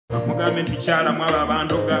mugambe nti kyala mwaba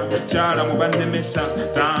abandoga, kyala mubannemesa,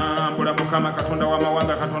 tambula Mukama Katonda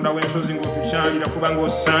w'amawanga, Katonda w'ensozi ng'otukyalira kubanga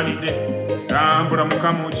osaanidde. Tambula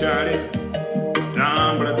Mukama okyale,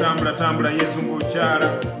 tambula tambula tambula Yesu ng'okyala,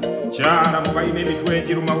 kyala mubalina emitwe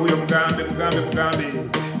egiruma wuyo mugambe mugambe mugambe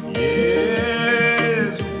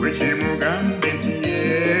Yesu bwekimugambe nti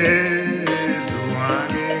Yesu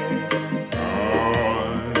wange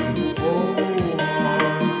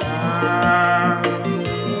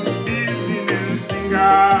bizinensi nga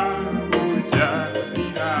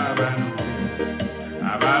bukyalira bano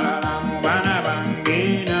abalala mu bana bange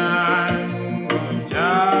nange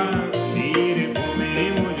okyalire ku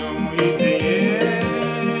mirimu gy'omuyite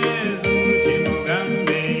Yesu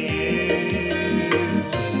kimugambe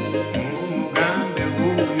Yesu mumugambe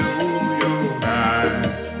wuyo wuyo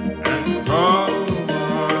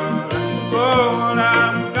nankola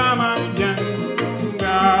Mukama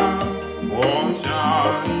jangunga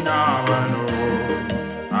okyalira bano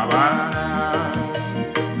abalala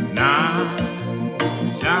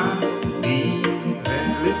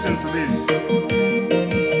Listen to this.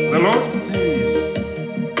 The Lord says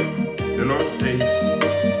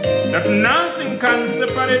that nothing can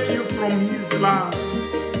separate you from His love.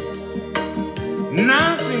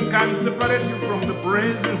 Nothing can separate you from the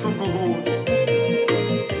presence of the Lord.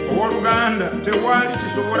 Owooluganda tewali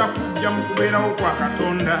kisobola kujja mu kubeerawo kwa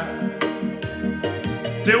Katonda.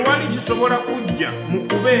 Tewali kisobola kujja mu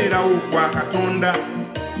kubeerawo kwa Katonda.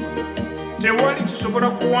 Tewali kisobola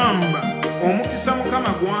kuwamba omukisa Mukama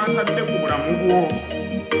gw'atadde ku bulamu bwo.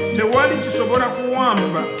 Tewali kisobola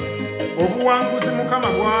kuwamba obuwanguzi Mukama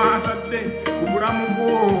bw'atadde ku bulamu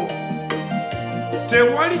bwo.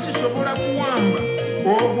 Tewali kisobola kuwamba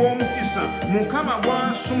ogwo omukisa Mukama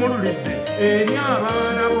gw'asumululidde eri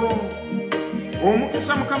abaana bo.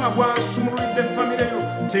 Omukisa Mukama gw'asumululidde famire yo.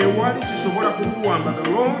 Tewali kisobola kukuwamba. The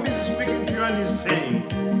Lord is speaking to you and is saying,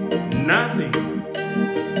 nothing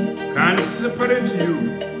can separate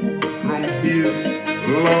you from His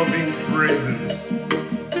loving presence.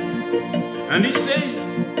 And He says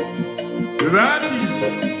that is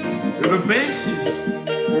the basis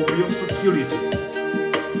of your security.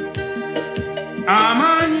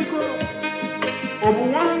 Amaanyi go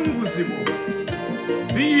obuwanguzi bwo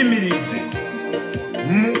biyimiridde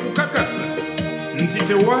mu kukakasa nti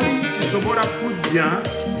tewali kisobola kujja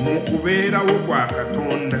mu kubeerawo kwa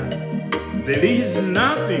Katonda. There is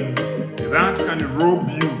nothing that can rob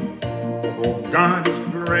you of God's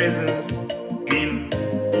presence in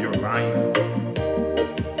your life.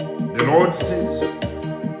 The Lord says,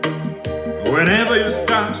 whenever you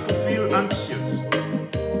start to feel anxious,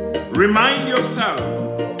 remind yourself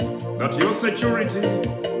that your security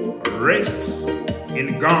rests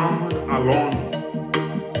in God alone,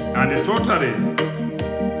 and totally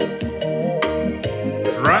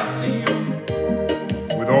trust Him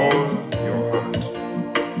with all your heart.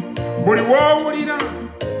 Buli w'owulira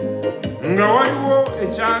nga waliwo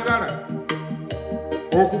ekyagala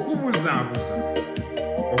okukubuzaabuza,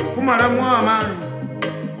 okukumalamu amaanyi,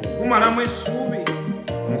 okukumalamu essuubi,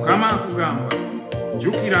 Mukama akugamba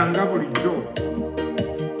jjukiranga bulijjo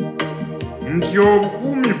nti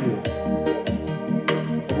obukuumi bwo,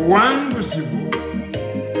 obuwanguzi bwo,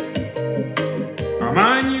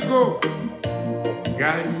 amaanyi go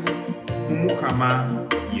gali mu Mukama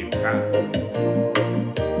yekka.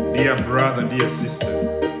 Dear brother, dear sister,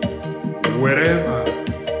 wherever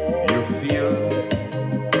you feel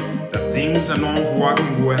that things are not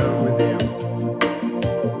working well with you,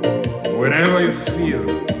 wherever you feel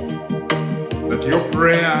that your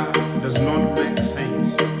prayer does not make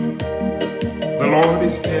sense, the Lord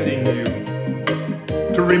is telling you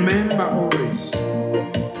to remember always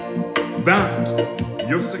that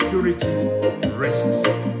your security rests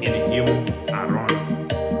in Him alone.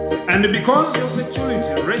 And because your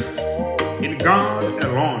security rests in God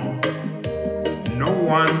alone, no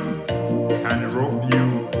one can rob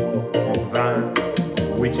you of that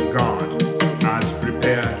which God has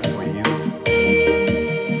prepared for you.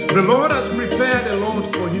 The Lord has prepared a lot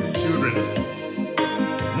for His children.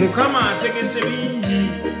 Mukama ategese bingi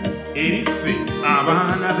eriffe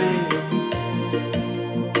abaana be.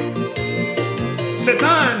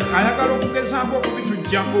 Satan ayagala okugezaako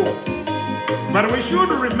okubitujjako. But we should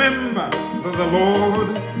remember that the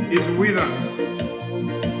Lord is with us.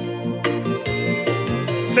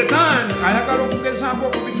 Satan ayagala okugezaako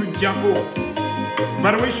okubitujjako.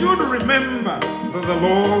 But we should remember that the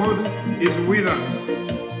Lord is with us.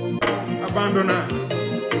 Abandon us.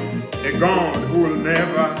 A God who will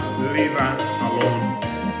never leave us alone.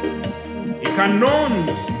 He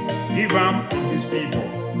cannot give up on His people.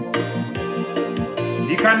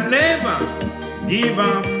 He can never give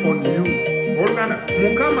up on you. Oluganda,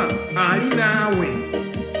 Mukama ali naawe.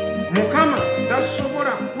 Mukama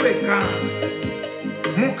tasobola kuleka.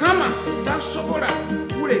 Mukama tasobola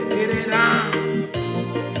kulekerera.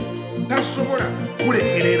 Tasobola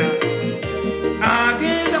kulekerera.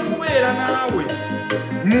 Agenda kubeera naawe.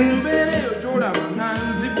 Mu mbeera eyo gy'olaba nga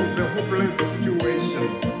nzibudde hopeless situation.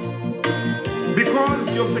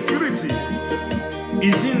 Because your security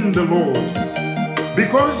is in the Lord.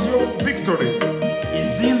 Because your victory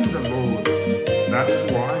is in the Lord.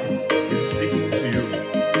 That's why He's speaking to you.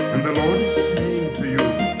 And the Lord is saying to you,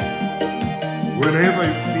 whenever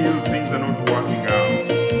you feel things are not working out,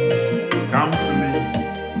 come to me.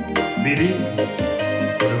 Believe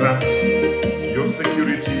that your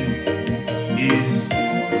security is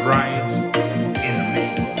right in me.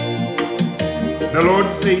 The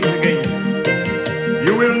Lord says again,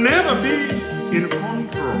 you will never be in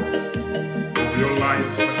control of your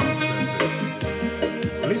life circumstances.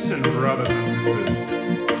 Listen, brothers and sisters.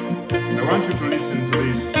 I want you to listen to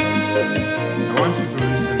this.